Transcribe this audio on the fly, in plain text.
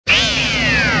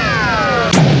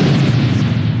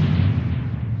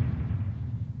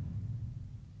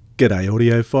G'day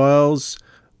audiophiles.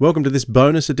 Welcome to this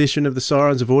bonus edition of the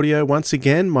Sirens of Audio. Once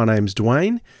again, my name's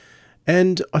Dwayne,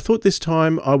 and I thought this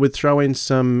time I would throw in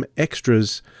some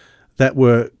extras that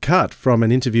were cut from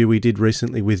an interview we did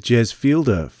recently with Jez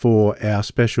Fielder for our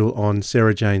special on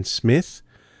Sarah Jane Smith,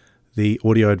 the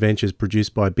audio adventures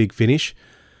produced by Big Finish.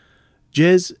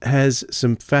 Jez has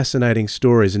some fascinating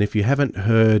stories, and if you haven't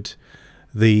heard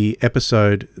the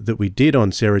episode that we did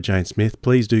on Sarah Jane Smith,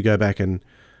 please do go back and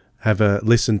have a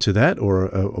listen to that or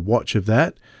a watch of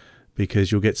that,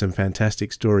 because you'll get some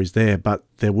fantastic stories there. But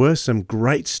there were some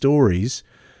great stories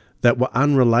that were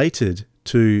unrelated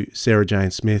to Sarah Jane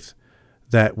Smith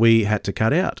that we had to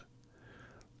cut out.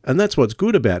 And that's what's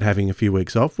good about having a few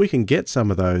weeks off. We can get some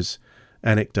of those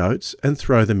anecdotes and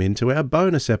throw them into our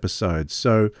bonus episodes.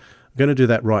 So I'm going to do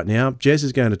that right now. Jez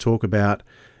is going to talk about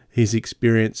his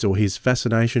experience or his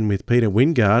fascination with Peter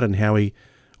Wyngarde and how he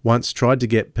once tried to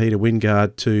get Peter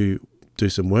Wyngarde to do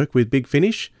some work with Big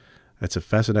Finish. That's a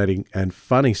fascinating and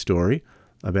funny story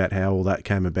about how all that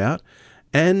came about.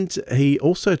 And he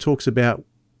also talks about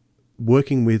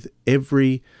working with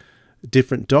every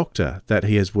different doctor that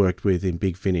he has worked with in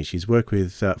Big Finish. He's worked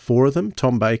with 4 of them: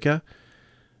 Tom Baker,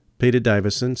 Peter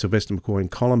Davison, Sylvester McCoy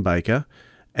and Colin Baker,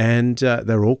 and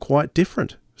they're all quite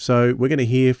different. So we're going to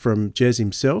hear from Jez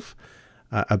himself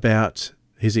about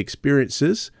his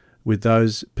experiences with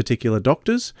those particular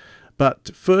doctors. But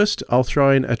first, I'll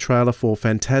throw in a trailer for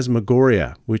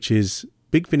Phantasmagoria, which is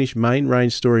Big Finish main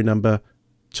range story number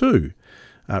 2,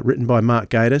 written by Mark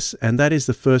Gatiss, and that is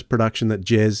the first production that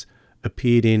Jez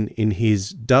appeared in his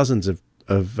dozens of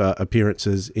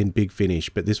appearances in Big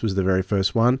Finish, but this was the very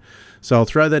first one. So I'll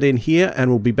throw that in here, and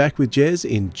we'll be back with Jez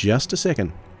in just a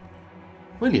second.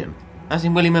 William? As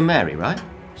in William and Mary, right?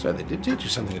 So they did teach you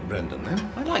something at Brendan, then?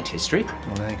 I liked history.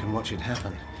 Well, now you can watch it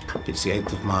happen. It's the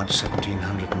 8th of March,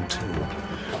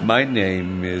 1702. My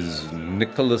name is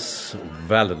Nicholas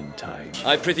Valentine.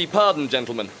 I prithee pardon,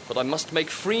 gentlemen, but I must make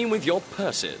free with your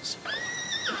purses.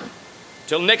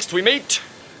 Till next we meet,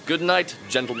 good night,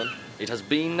 gentlemen. It has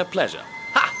been a pleasure.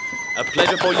 Ha! A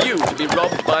pleasure for you to be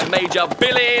robbed by Major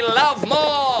Billy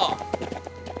Lovemore!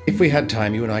 If we had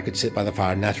time, you and I could sit by the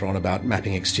fire and natter on about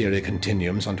mapping exterior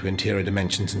continuums onto interior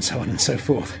dimensions and so on and so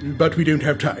forth. But we don't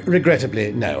have time.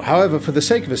 Regrettably, no. However, for the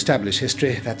sake of established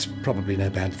history, that's probably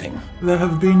no bad thing. There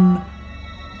have been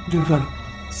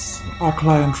developments. Our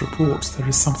client reports there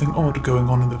is something odd going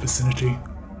on in the vicinity.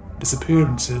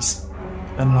 Disappearances.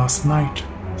 And last night,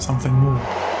 something more.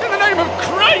 In the name of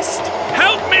Christ,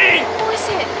 help me! What is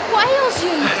it? What ails you?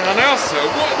 And also,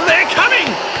 they're coming!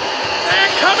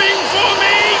 They're coming for me!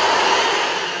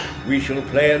 We shall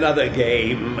play another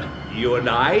game, you and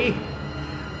I.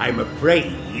 I'm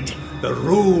afraid the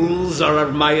rules are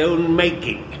of my own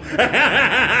making.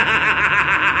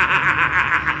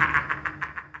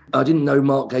 I didn't know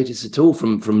Mark Gatiss at all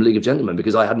from League of Gentlemen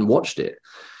because I hadn't watched it.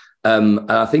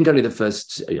 And I think only the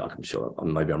first, I'm sure,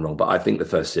 maybe I'm wrong, but I think the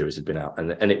first series had been out.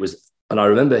 And I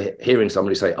remember hearing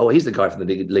somebody say, oh, he's the guy from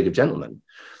the League of Gentlemen.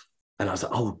 And I was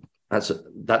like, oh, that's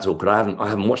awkward. I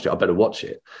haven't watched it. I better watch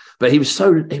it. But he was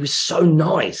so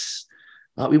nice.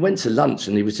 We went to lunch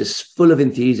and he was just full of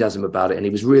enthusiasm about it, and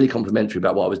he was really complimentary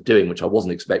about what I was doing, which I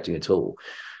wasn't expecting at all.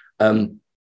 And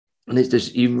it's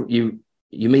just you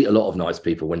meet a lot of nice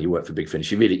people when you work for Big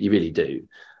Finish. You really do.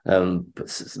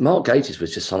 But Mark Gatiss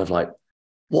was just kind of like,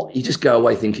 what? You just go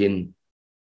away thinking,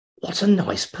 what a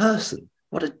nice person.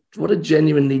 What a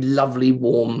genuinely lovely,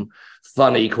 warm,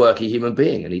 funny, quirky human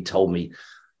being. And he told me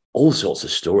all sorts of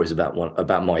stories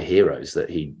about my heroes that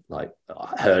he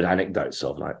heard anecdotes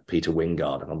of, like Peter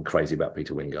Wyngarde, and I'm crazy about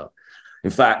Peter Wyngarde.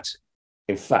 In fact,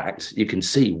 you can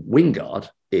see Wyngarde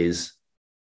is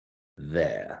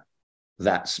there.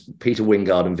 That's Peter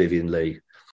Wyngarde and Vivian Leigh.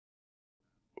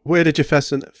 Where did your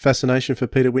fascination for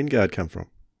Peter Wyngarde come from?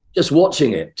 Just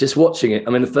watching it. I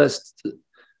mean, the first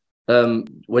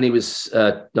when he was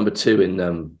number 2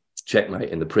 in Checkmate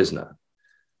in The Prisoner.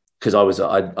 Because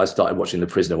I started watching The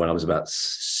Prisoner when I was about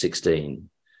 16.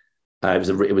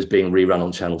 It was being rerun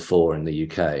on Channel 4 in the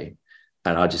UK,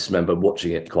 and I just remember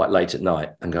watching it quite late at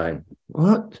night and going,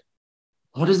 "What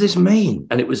does this mean?"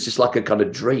 And it was just like a kind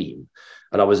of dream,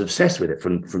 and I was obsessed with it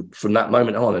from that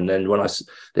moment on. And then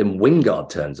then Wyngarde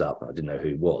turns up, I didn't know who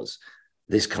he was.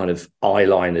 This kind of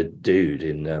eyeliner dude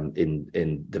in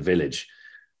the village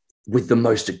with the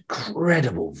most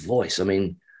incredible voice. I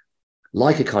mean,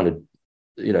 like a kind of,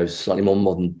 slightly more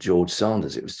modern George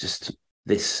Sanders. It was just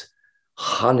this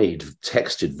honeyed,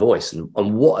 textured voice, and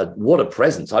what a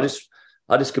presence. I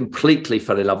just completely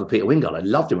fell in love with Peter Wyngarde. I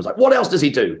loved him. I was like, what else does he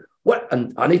do?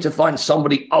 And I need to find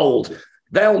somebody old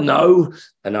they'll know.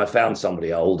 And I found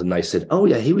somebody old, and they said, oh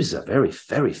yeah, he was very,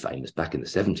 very famous back in the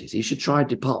 70s. You should try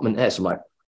Department S. I'm like,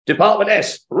 Department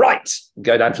S, right.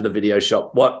 Go down to the video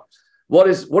shop. What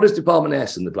is Department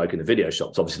S? And the bloke in the video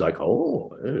shop's obviously like,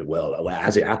 oh, well,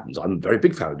 as it happens, I'm a very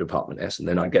big fan of Department S. And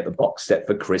then I get the box set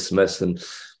for Christmas, and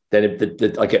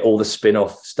then I get all the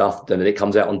spin-off stuff, and then it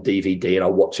comes out on DVD, and I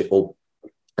watch it all.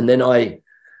 And then I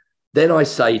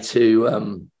say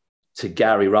to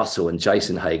Gary Russell and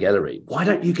Jason Haig-Ellery, why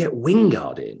don't you get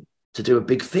Wyngarde in to do a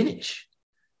big finish?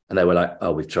 And they were like,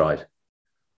 oh, we've tried.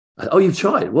 Oh, you've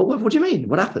tried? What do you mean?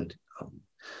 What happened?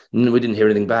 We didn't hear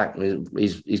anything back.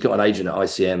 He's got an agent at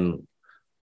ICM.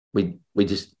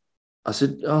 I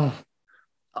said, oh,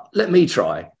 let me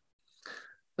try.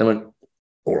 They went,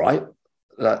 all right.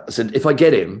 I said, if I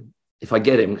get him, I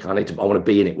want to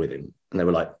be in it with him. And they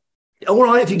were like, all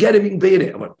right, if you get him, you can be in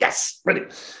it. I went, yes, ready.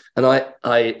 And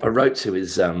I wrote to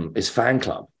his fan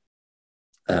club,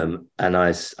 and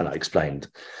I explained.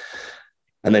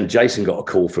 And then Jason got a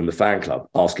call from the fan club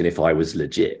asking if I was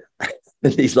legit.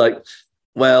 And he's like,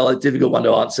 well, a difficult one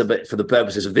to answer, but for the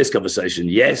purposes of this conversation,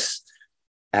 yes.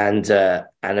 And I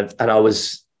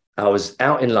was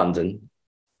out in London,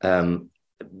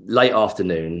 late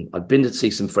afternoon. I'd been to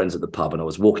see some friends at the pub, and I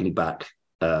was walking back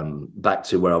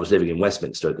to where I was living in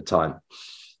Westminster at the time.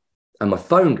 And my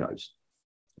phone goes.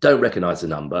 Don't recognize the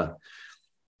number.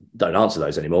 Don't answer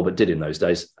those anymore, but did in those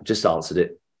days. I just answered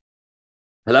it.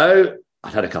 Hello?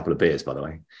 I'd had a couple of beers, by the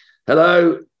way.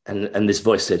 Hello? And this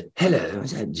voice said, hello,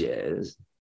 is that Jez?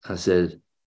 I said,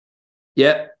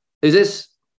 yeah, who's this?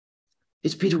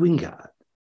 It's Peter Wyngarde.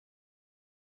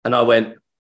 And I went,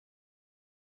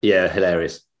 yeah,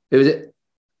 hilarious. Who is it?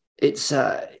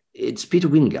 It's Peter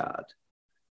Wyngarde.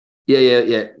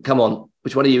 Yeah. Come on.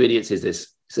 Which one of you idiots is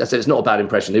this? I said, it's not a bad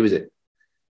impression. Who is it?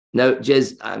 No,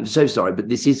 Jez, I'm so sorry, but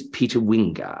this is Peter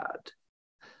Wyngarde.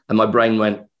 And my brain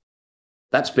went,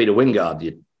 that's Peter Wyngarde.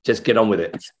 You just get on with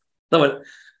it. I went,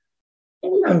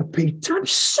 hello, Peter. I'm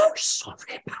so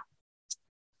sorry about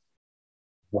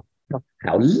it.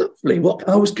 How lovely.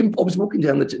 I was walking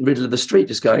down the middle of the street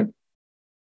just going.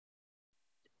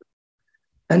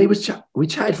 And we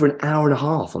chatted for an hour and a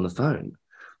half on the phone.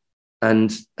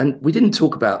 And we didn't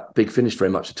talk about Big Finish very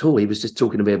much at all. He was just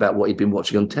talking to me about what he'd been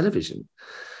watching on television.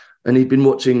 And he'd been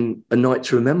watching A Night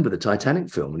to Remember, the Titanic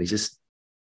film. And he just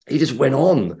went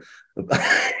on.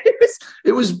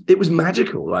 It was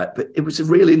magical, right? But it was a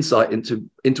real insight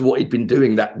into what he'd been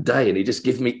doing that day. And he just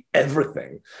gave me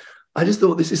everything. I just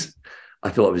thought I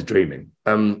thought I was dreaming.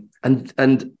 And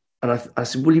I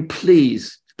said, will you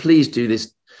please do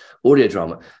this audio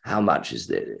drama? How much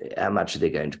are they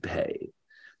going to pay?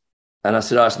 And I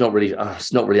said, oh, it's not really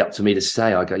up to me to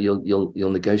say. I go, you'll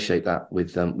negotiate that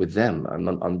with them.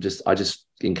 I'm just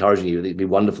encouraging you. It'd be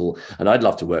wonderful, and I'd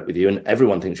love to work with you. And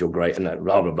everyone thinks you're great, and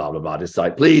blah blah blah blah blah. Just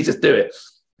like, please, just do it.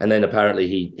 And then apparently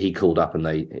he called up, and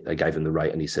they gave him the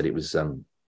rate, and he said it was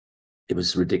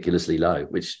ridiculously low,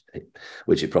 which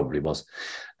it probably was.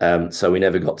 So we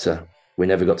never got to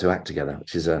act together,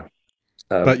 which is a.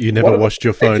 But you never washed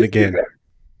your phone again.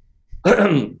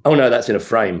 Oh no, that's in a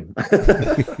frame.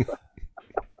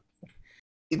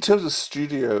 In terms of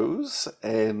studios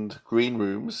and green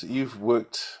rooms, you've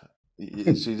worked. So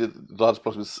you did large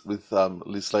projects with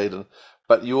Liz Sladen,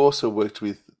 but you also worked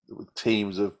with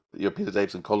teams of Peter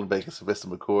Davison, Colin Baker, Sylvester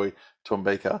McCoy, Tom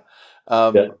Baker.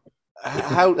 Yeah.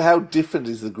 How different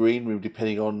is the green room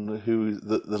depending on who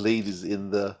the lead is in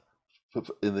the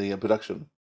production?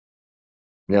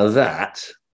 Now that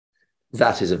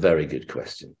is a very good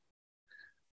question.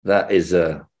 That is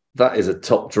a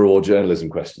top drawer journalism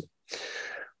question,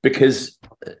 because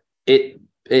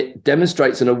it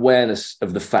demonstrates an awareness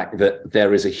of the fact that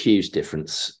there is a huge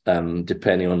difference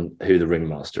depending on who the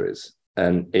ringmaster is,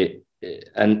 and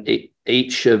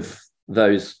each of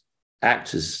those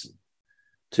actors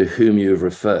to whom you have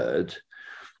referred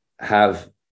have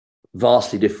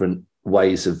vastly different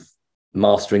ways of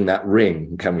mastering that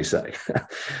ring, can we say?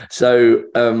 So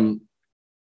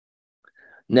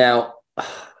now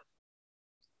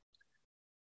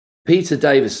Peter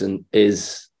Davison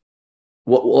is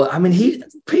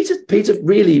Peter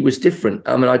really was different.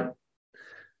 I mean,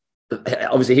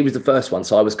 obviously he was the first one,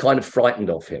 so I was kind of frightened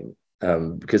of him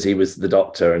because he was the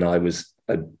Doctor and I was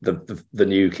the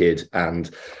new kid,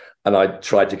 and I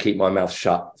tried to keep my mouth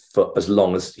shut for as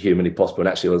long as humanly possible. And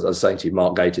actually, as I was saying to you,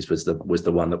 Mark Gatiss was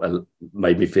the one that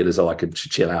made me feel as though I could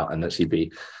chill out and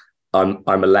actually I'm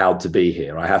allowed to be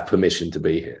here. I have permission to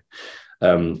be here.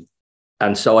 And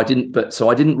so I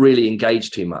didn't really engage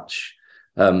too much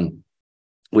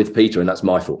with Peter, and that's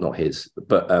my fault, not his.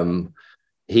 But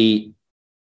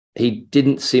he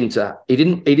didn't seem to, he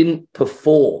didn't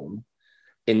perform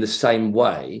in the same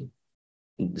way,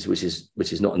 which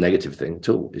is not a negative thing at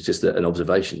all. It's just an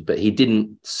observation. But he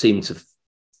didn't seem to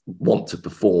want to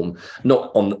perform,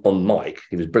 not on mic.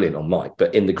 He was brilliant on mic,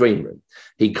 but in the green room,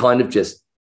 he kind of just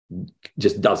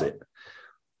does it.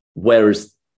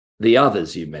 Whereas the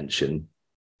others you mentioned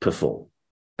perform,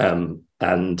 and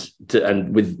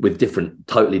with different,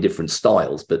 totally different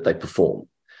styles, but they perform.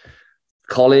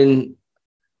 Colin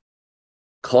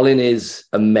is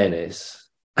a menace.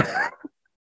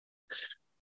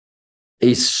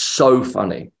 He's so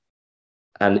funny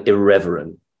and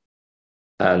irreverent,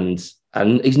 and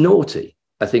he's naughty.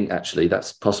 I think actually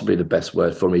that's possibly the best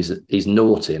word for him. He's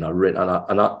naughty, and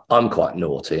I'm quite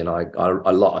naughty, and I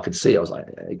could see. I was like,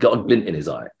 he got a glint in his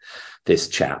eye, this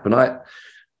chap, and I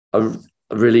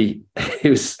really he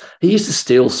used to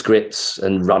steal scripts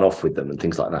and run off with them and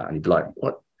things like that, and he'd be like,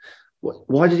 what?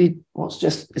 Why did he?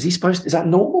 Is he supposed? Is that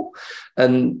normal?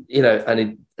 And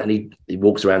he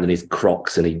walks around in his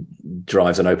Crocs, and he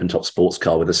drives an open top sports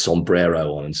car with a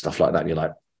sombrero on and stuff like that. And you're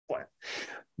like, what?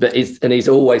 But he's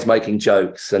always making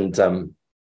jokes, and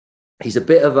he's a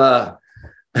bit of a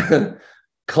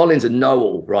Colin's a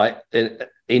know-all, right?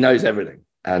 He knows everything,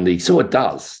 and he sort of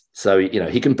does. So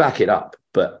he can back it up.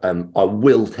 But I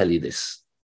will tell you this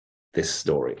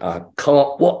story. I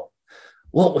can't.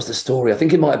 What was the story? I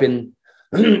think it might have been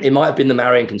the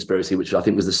Marion Conspiracy, which I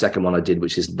think was the second one I did,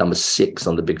 which is number 6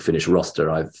 on the Big Finish roster.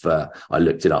 I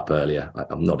looked it up earlier.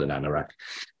 I'm not an anorak.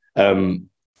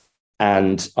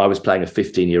 And I was playing a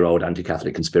 15-year-old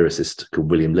anti-Catholic conspiracist called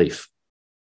William Leaf.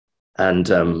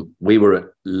 And we were at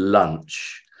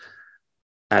lunch,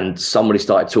 and somebody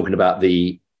started talking about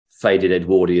the faded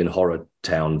Edwardian horror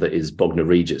town that is Bognor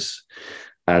Regis.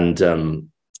 And I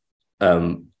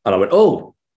went,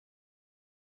 oh,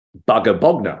 Bugger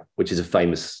Bognor, which is a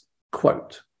famous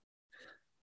quote.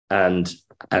 And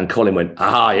Colin went,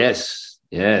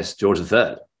 yes, George III.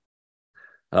 And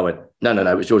I went, no,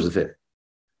 it was George V.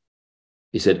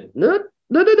 He said, no.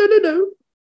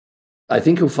 I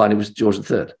think you'll find it was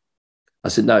George III. I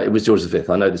said, no, it was George V.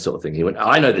 I know this sort of thing. He went,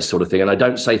 I know this sort of thing, and I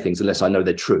don't say things unless I know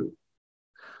they're true.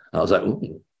 And I was like,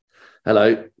 ooh,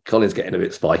 hello, Colin's getting a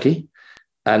bit spiky.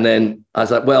 And then I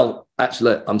was like, well,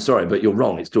 actually, I'm sorry, but you're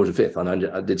wrong. It's George V. I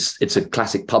know it's a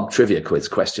classic pub trivia quiz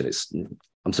question.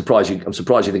 I'm surprised you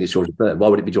think it's George III. Why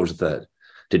would it be George III?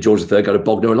 Did George III go to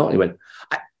Bognor or not? And he went,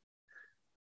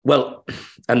 well,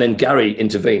 and then Gary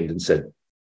intervened and said,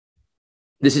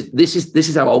 this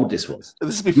is how old this was.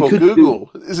 This is before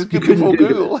Google. This is before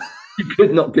Google. You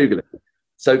could not Google it.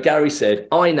 So Gary said,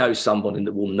 I know somebody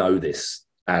that will know this.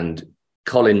 And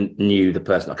Colin knew the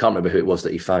person. I can't remember who it was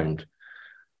that he phoned.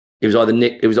 It was either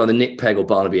Nick Pegg or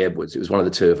Barnaby Edwards. It was one of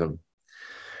the two of them.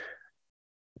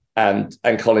 And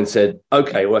Colin said,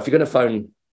 okay, well, if you're going to phone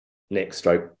Nick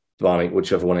stroke Barney,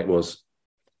 whichever one it was,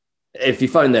 if you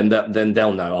phone them, then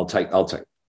they'll know. I'll take.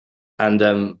 And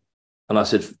I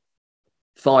said,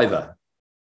 £5.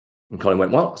 And Colin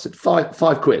went, what? I said,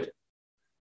 £5. And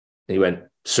he went,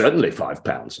 certainly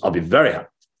 £5. I'll be very happy.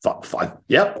 Five.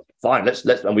 Yep, fine. Let's.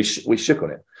 And we shook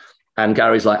on it. And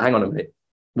Gary's like, hang on a minute.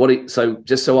 So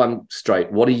just so I'm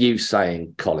straight, what are you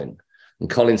saying, Colin? And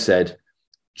Colin said,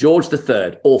 George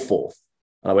III or 4th.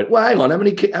 And I went, well, hang on, how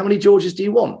many Georges do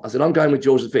you want? I said, I'm going with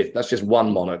George V. That's just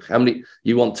one monarch. How many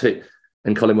you want 2?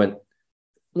 And Colin went,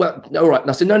 well, all right. And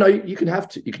I said, no, you can have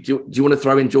 2. Do you want to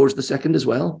throw in George II as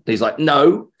well? And he's like,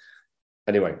 no.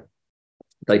 Anyway,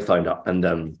 they phoned up,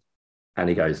 and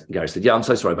Gary said, yeah, I'm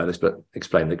so sorry about this, but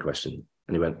explain the question.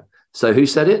 And he went, so who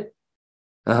said it?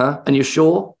 And you're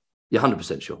sure? You're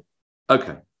 100% sure.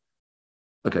 Okay,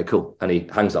 cool. And he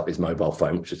hangs up his mobile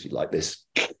phone, which is like this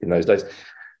in those days.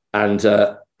 And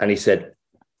he said,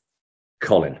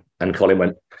 Colin. And Colin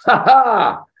went, ha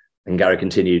ha. And Gary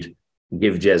continued,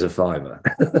 give Jez a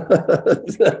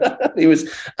 £5. He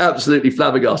was absolutely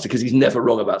flabbergasted because he's never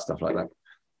wrong about stuff like that.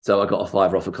 So I got a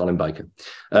 £5 off of Colin Baker.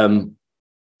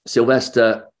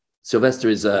 Sylvester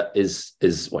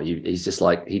is what he's just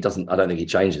like, he doesn't, I don't think he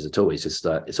changes at all. He's just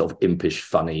sort of impish,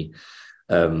 funny,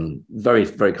 very,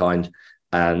 very kind.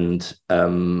 And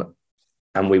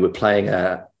we were playing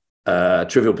a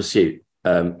Trivial Pursuit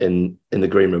in the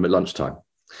green room at lunchtime.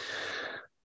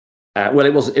 Well,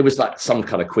 it was like some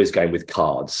kind of quiz game with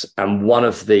cards. And one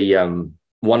of the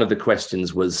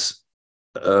questions was,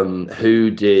 who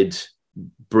did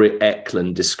Britt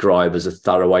Eklund describe as a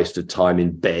thorough waste of time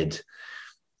in bed?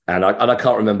 And I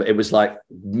can't remember. It was like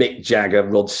Mick Jagger,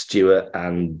 Rod Stewart,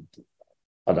 and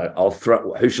I don't know.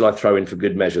 Who shall I throw in for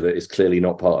good measure that is clearly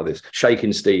not part of this?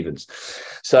 Shakin' Stevens.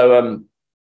 So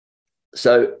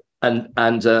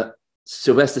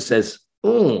Sylvester says,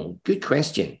 oh, good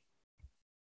question.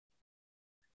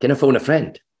 Can I phone a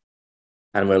friend?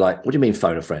 And we're like, what do you mean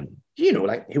phone a friend? You know,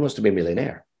 like, who wants to be a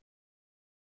millionaire?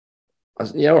 I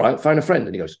said, yeah, all right, phone a friend.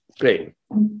 And he goes, great.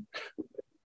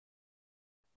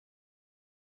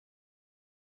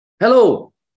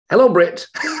 Hello, Britt.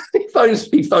 he phones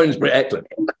Britt Eklund.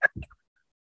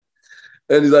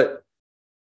 And he's like,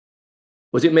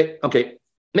 was it Mick? Okay,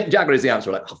 Mick Jagger is the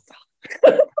answer. We're like,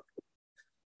 oh,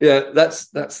 yeah, that's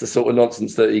the sort of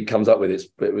nonsense that he comes up with.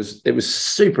 It was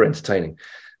super entertaining.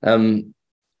 Tom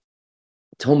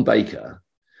Baker.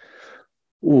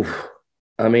 Ooh,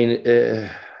 I mean,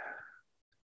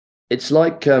 it's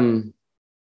like you've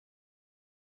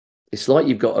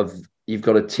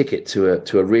got a ticket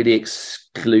to a really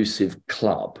exclusive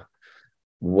club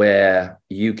where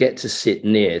you get to sit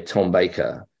near Tom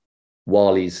Baker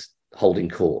while he's holding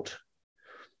court,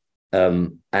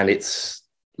 and it's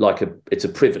a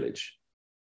privilege.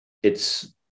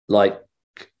 It's like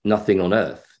nothing on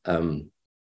earth,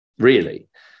 really.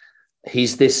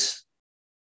 He's this.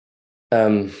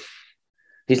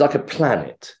 He's like a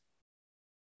planet,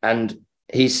 and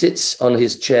he sits on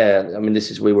his chair. I mean,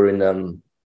 we were in.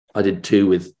 I did 2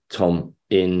 with Tom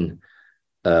in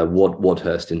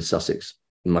Wadhurst in Sussex,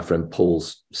 in my friend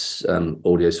Paul's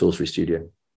audio sorcery studio.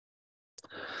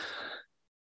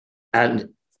 And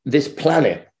this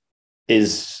planet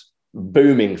is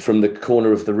booming from the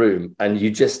corner of the room, and you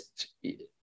just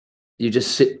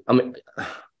sit. I mean,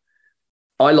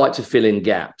 I like to fill in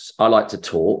gaps. I like to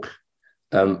talk.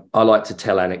 I like to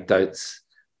tell anecdotes,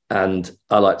 and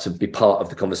I like to be part of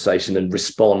the conversation and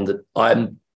respond.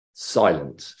 I'm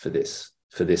silent for this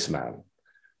man,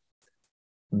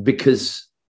 because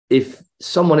if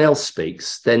someone else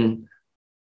speaks, then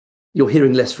you're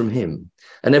hearing less from him,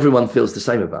 and everyone feels the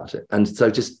same about it. And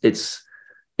so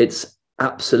it's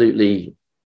absolutely,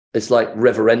 it's like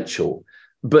reverential,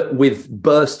 but with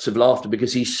bursts of laughter,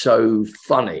 because he's so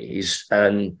funny. He's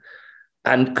and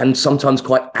sometimes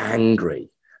quite angry,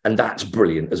 and that's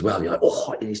brilliant as well. You're like,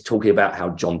 oh, he's talking about how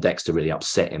John Dexter really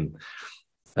upset him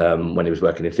when he was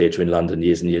working in theatre in London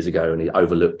years and years ago, and he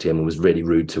overlooked him and was really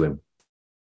rude to him.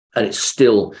 And it's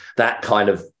still that kind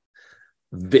of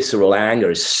visceral anger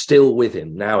is still with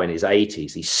him now in his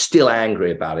 80s. He's still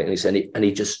angry about it, and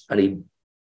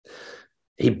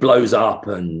he blows up,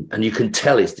 and you can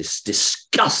tell he's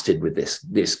disgusted with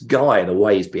this guy, the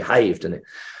way he's behaved, and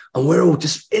we're all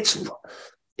just it's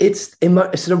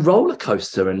a roller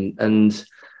coaster, and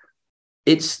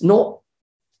it's not.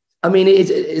 I mean,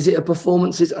 is it a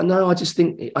performance? No, I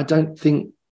don't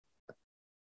think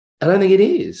it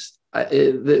is.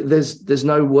 There's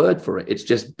no word for it. It's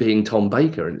just being Tom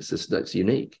Baker, and that's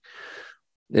unique,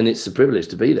 and it's a privilege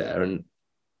to be there. And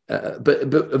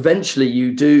but eventually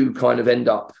you do kind of end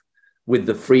up with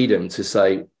the freedom to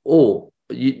say, "Oh,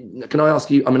 can I ask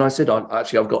you?" I mean, I said,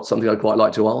 I've got something I'd quite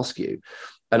like to ask you.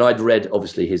 And I'd read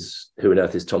obviously his "Who on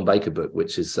Earth is Tom Baker" book,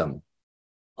 which is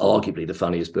arguably the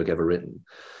funniest book ever written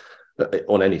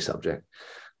on any subject.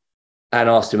 And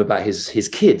asked him about his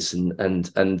kids,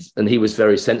 and he was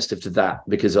very sensitive to that,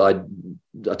 because I'd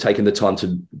taken the time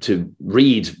to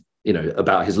read,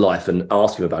 about his life and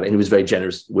ask him about it, and he was very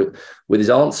generous with his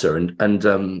answer,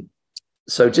 and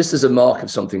so just as a mark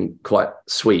of something quite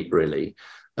sweet, really,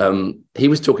 he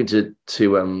was talking to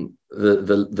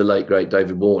the late great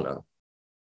David Warner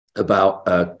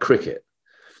about cricket,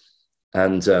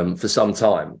 and for some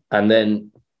time, and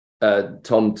then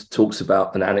Tom talks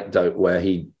about an anecdote where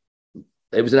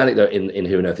it was an anecdote in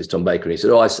Who on Earth is Tom Baker? And he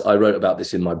said, I wrote about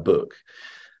this in my book.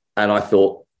 And I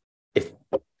thought, if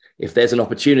there's an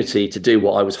opportunity to do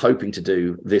what I was hoping to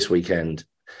do this weekend,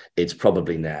 it's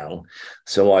probably now.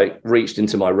 So I reached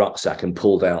into my rucksack and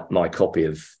pulled out my copy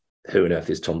of Who on Earth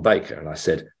is Tom Baker? And I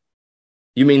said,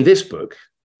 you mean this book?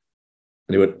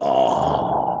 And he went,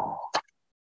 oh.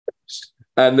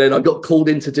 And then I got called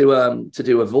in to do a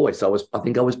voice. I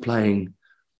think I was playing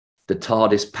the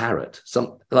TARDIS parrot,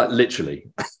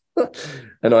 literally.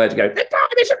 And I had to go, the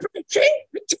TARDIS approaching,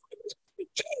 the TARDIS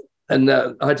approaching. And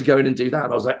I had to go in and do that.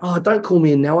 And I was like, oh, don't call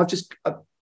me in now. I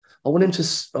want him to,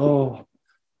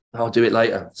 I'll do it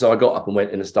later. So I got up and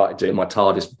went in and started doing my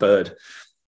TARDIS bird.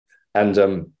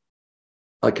 And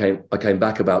I came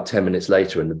back about 10 minutes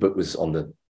later, and the book was on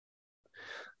the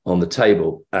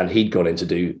table, and he'd gone in to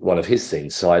do one of his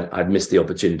scenes. So I'd missed the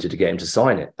opportunity to get him to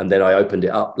sign it. And then I opened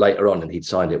it up later on, and he'd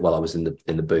signed it while I was in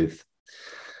the booth.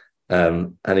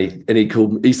 And he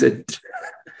called me,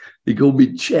 he called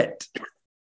me Chet.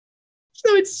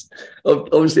 So it's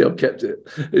obviously I've kept it.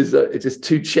 It's just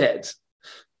two Chet,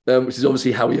 which is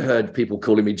obviously how he heard people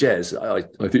calling me Jez. I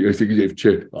think you have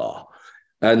Chet. Oh.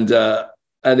 And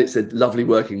it said, lovely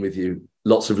working with you.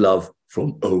 lots of love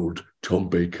from old Tom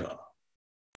Baker.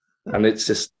 And it's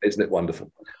just, isn't it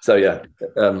wonderful? So yeah,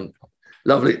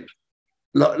 lovely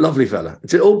fella.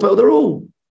 But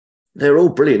they're all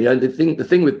brilliant. You know, the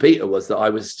thing with Peter was that I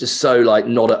was just so like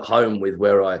not at home with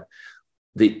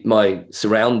my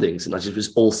surroundings, and I just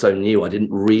was also new. I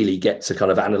didn't really get to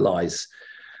kind of analyze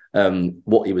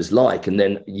what he was like. And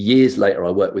then years later, I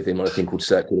worked with him on a thing called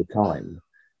Circular Time,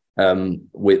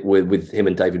 with him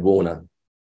and David Warner,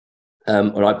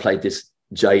 and I played this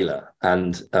jailer,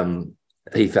 and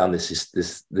he found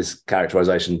this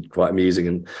characterization quite amusing,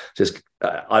 and just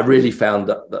I really found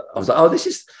that I was like, oh, this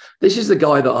is the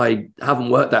guy that I haven't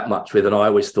worked that much with, and I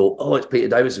always thought, oh, it's Peter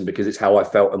Davison, because it's how I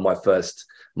felt in my first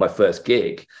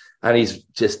gig. And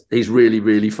he's really,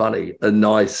 really funny and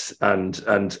nice and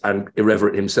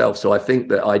irreverent himself. So I think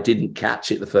that I didn't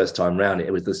catch it the first time round.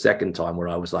 It was the second time where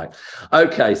I was like,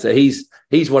 okay, so he's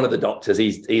one of the doctors.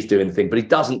 He's doing the thing, but he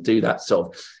doesn't do that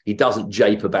he doesn't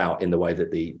jape about in the way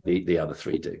that the other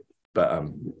three do. But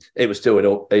it was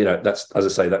still that's, as I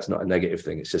say, that's not a negative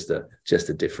thing. It's just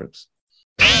a difference.